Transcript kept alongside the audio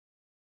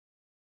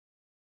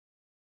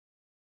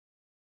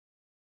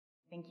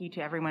Thank you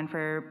to everyone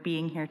for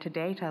being here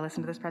today to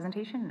listen to this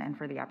presentation and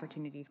for the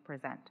opportunity to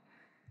present.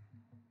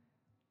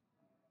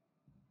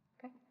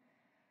 Okay.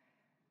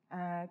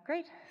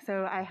 Great.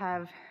 So I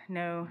have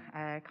no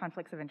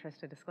conflicts of interest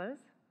to disclose.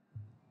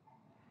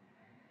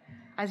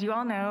 As you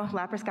all know,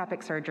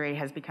 laparoscopic surgery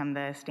has become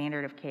the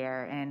standard of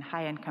care in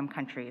high-income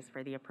countries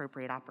for the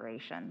appropriate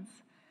operations,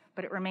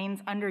 but it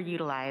remains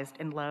underutilized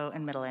in low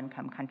and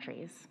middle-income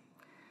countries.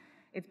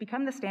 It's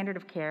become the standard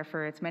of care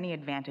for its many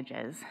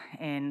advantages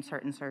in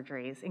certain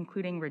surgeries,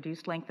 including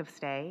reduced length of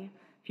stay,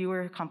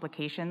 fewer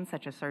complications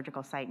such as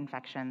surgical site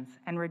infections,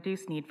 and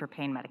reduced need for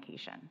pain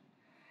medication.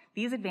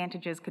 These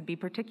advantages could be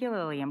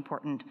particularly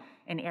important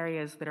in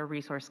areas that are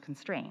resource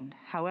constrained.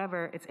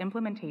 However, its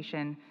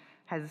implementation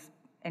has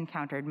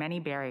encountered many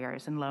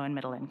barriers in low and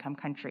middle income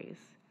countries.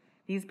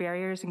 These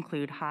barriers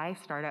include high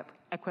startup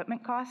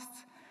equipment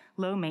costs,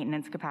 low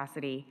maintenance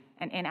capacity,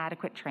 and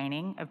inadequate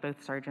training of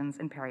both surgeons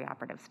and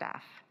perioperative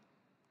staff.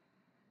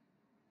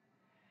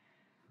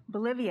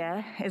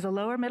 Bolivia is a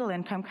lower middle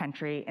income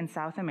country in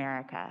South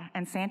America,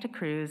 and Santa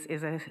Cruz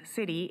is a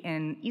city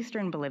in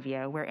eastern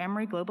Bolivia where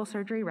Emory Global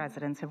Surgery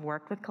residents have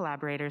worked with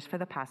collaborators for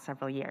the past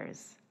several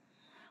years.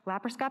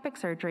 Laparoscopic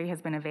surgery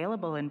has been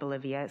available in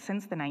Bolivia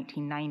since the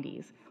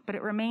 1990s, but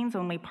it remains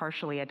only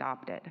partially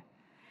adopted.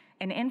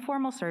 An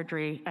informal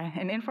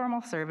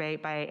survey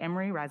by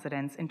Emory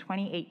residents in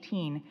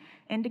 2018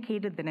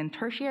 indicated that in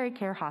tertiary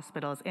care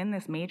hospitals in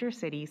this major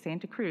city,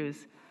 Santa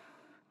Cruz,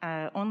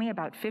 only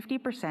about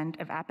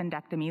 50% of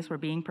appendectomies were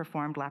being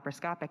performed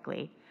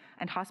laparoscopically,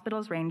 and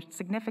hospitals ranged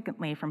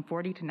significantly from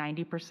 40 to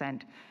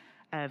 90%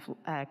 of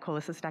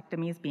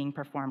cholecystectomies being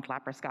performed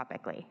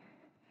laparoscopically.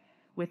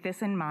 With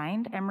this in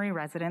mind, Emory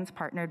residents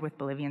partnered with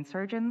Bolivian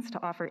surgeons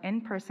to offer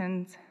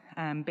in-person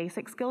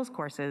basic skills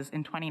courses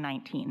in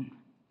 2019.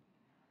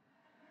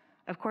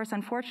 Of course,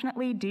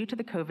 unfortunately, due to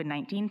the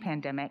COVID-19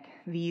 pandemic,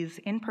 these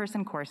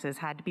in-person courses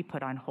had to be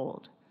put on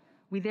hold.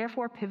 We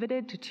therefore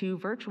pivoted to 2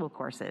 virtual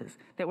courses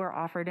that were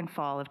offered in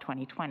fall of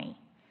 2020.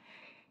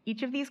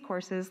 Each of these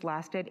courses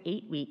lasted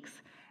 8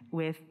 weeks,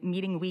 with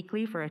meeting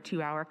weekly for a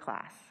 2-hour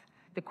class.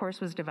 The course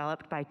was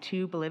developed by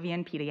 2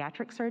 Bolivian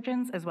pediatric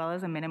surgeons, as well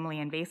as a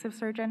minimally invasive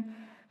surgeon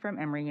from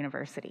Emory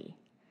University.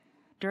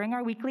 During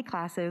our weekly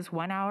classes,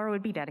 1 hour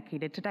would be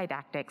dedicated to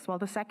didactics, while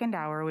the second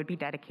hour would be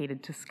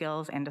dedicated to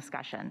skills and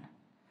discussion.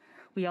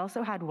 We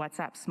also had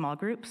WhatsApp small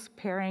groups,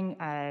 pairing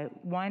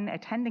one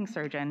attending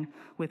surgeon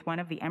with one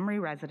of the Emory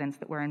residents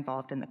that were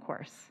involved in the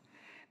course.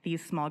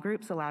 These small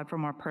groups allowed for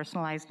more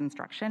personalized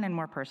instruction and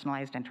more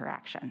personalized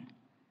interaction.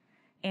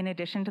 In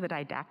addition to the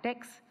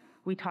didactics,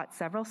 we taught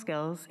several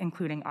skills,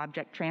 including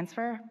object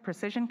transfer,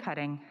 precision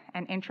cutting,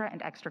 and intra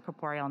and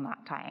extracorporeal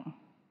knot tying.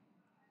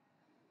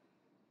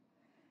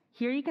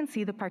 Here you can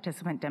see the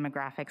participant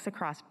demographics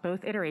across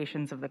both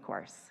iterations of the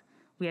course.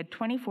 We had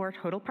 24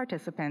 total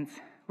participants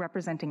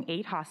representing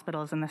 8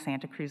 hospitals in the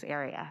Santa Cruz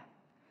area.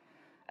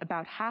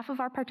 About half of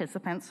our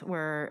participants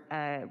were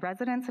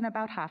residents and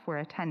about half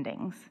were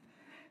attendings.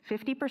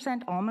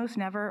 50% almost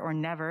never or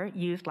never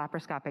used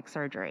laparoscopic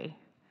surgery.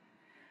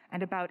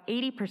 And about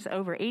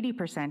over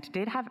 80%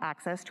 did have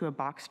access to a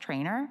box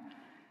trainer,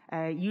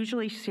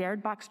 usually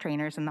shared box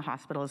trainers in the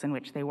hospitals in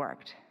which they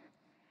worked.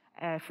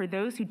 For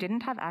those who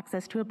didn't have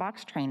access to a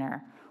box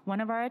trainer,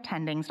 one of our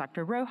attendings,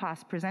 Dr.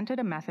 Rojas, presented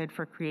a method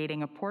for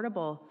creating a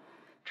portable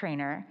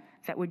trainer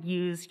that would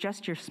use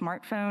just your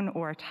smartphone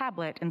or a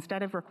tablet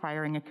instead of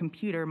requiring a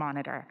computer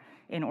monitor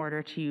in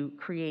order to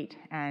create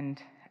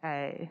and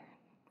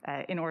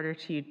in order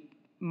to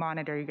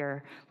monitor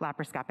your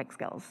laparoscopic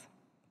skills.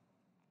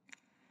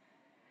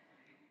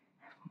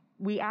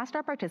 We asked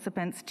our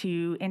participants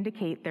to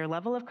indicate their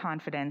level of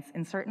confidence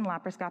in certain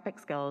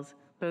laparoscopic skills,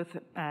 both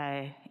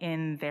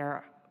in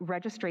their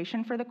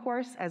registration for the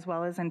course as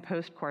well as in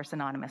post-course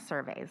anonymous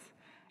surveys.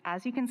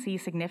 As you can see,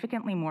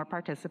 significantly more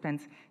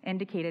participants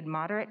indicated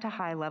moderate to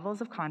high levels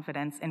of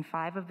confidence in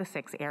 5 of the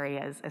 6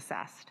 areas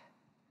assessed.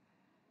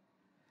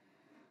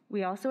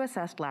 We also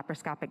assessed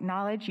laparoscopic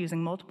knowledge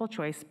using multiple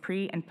choice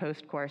pre- and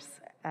post-course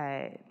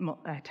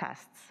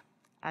tests.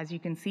 As you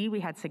can see, we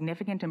had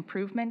significant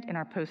improvement in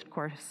our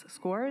post-course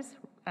scores,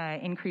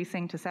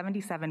 increasing to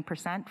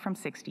 77% from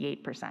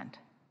 68%.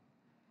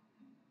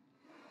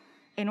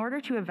 In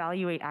order to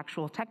evaluate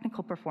actual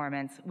technical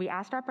performance, we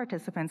asked our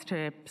participants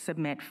to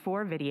submit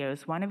 4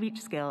 videos, 1 of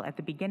each skill, at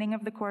the beginning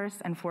of the course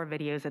and 4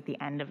 videos at the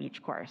end of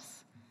each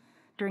course.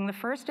 During the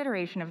first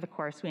iteration of the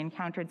course, we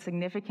encountered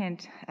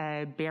significant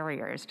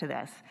barriers to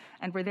this,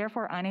 and were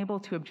therefore unable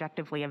to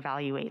objectively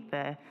evaluate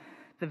the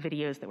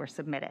videos that were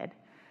submitted.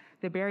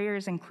 The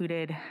barriers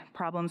included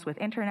problems with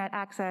internet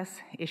access,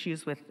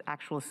 issues with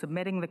actual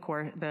submitting the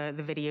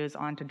videos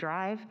onto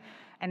Drive,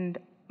 and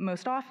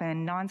most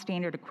often,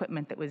 non-standard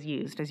equipment that was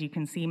used. As you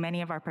can see,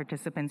 many of our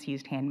participants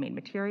used handmade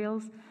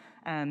materials,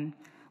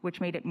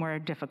 which made it more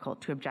difficult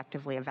to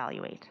objectively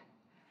evaluate.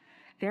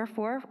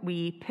 Therefore,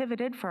 we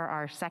pivoted for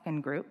our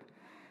second group.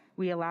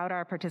 We allowed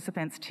our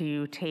participants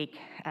to take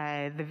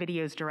the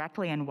videos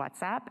directly in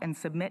WhatsApp and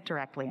submit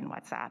directly in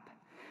WhatsApp.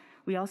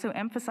 We also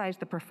emphasized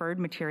the preferred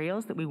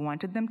materials that we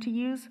wanted them to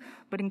use,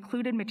 but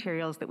included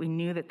materials that we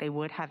knew that they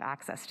would have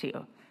access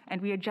to. And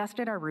we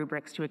adjusted our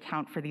rubrics to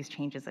account for these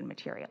changes in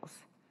materials.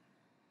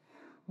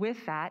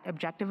 With that,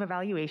 objective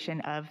evaluation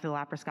of the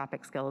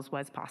laparoscopic skills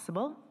was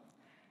possible.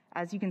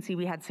 As you can see,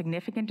 we had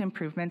significant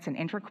improvements in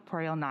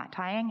intracorporeal knot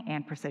tying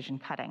and precision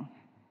cutting.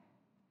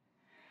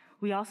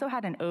 We also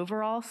had an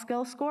overall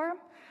skill score.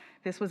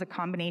 This was a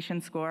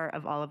combination score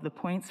of all of the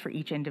points for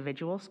each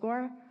individual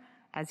score.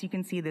 As you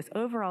can see, this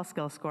overall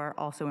skill score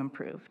also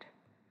improved.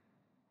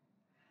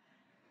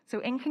 So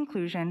in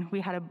conclusion,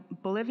 we had a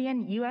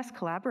Bolivian-US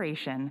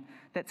collaboration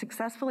that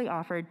successfully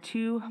offered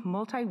 2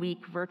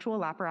 multi-week virtual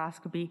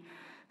laparoscopic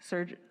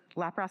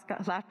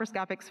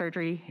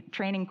surgery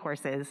training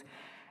courses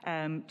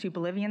to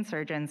Bolivian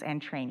surgeons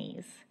and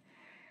trainees.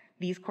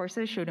 These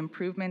courses showed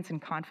improvements in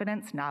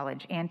confidence,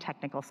 knowledge, and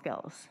technical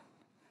skills.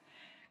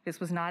 This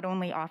was not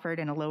only offered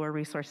in a lower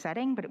resource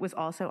setting, but it was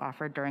also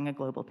offered during a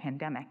global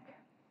pandemic.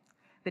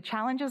 The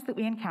challenges that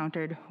we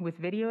encountered with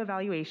video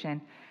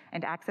evaluation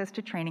and access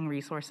to training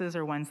resources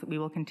are ones that we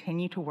will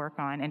continue to work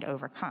on and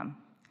overcome.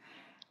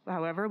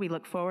 However, we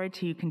look forward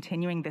to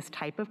continuing this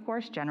type of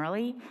course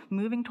generally,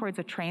 moving towards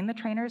a train the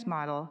trainers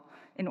model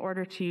in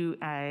order to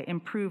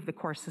improve the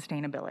course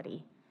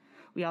sustainability.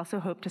 We also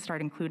hope to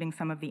start including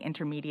some of the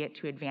intermediate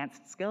to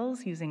advanced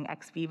skills using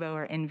ex vivo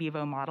or in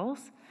vivo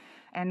models.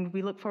 And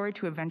we look forward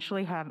to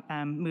eventually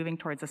moving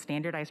towards a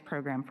standardized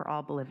program for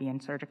all Bolivian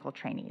surgical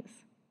trainees.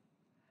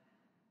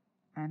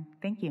 And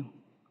thank you.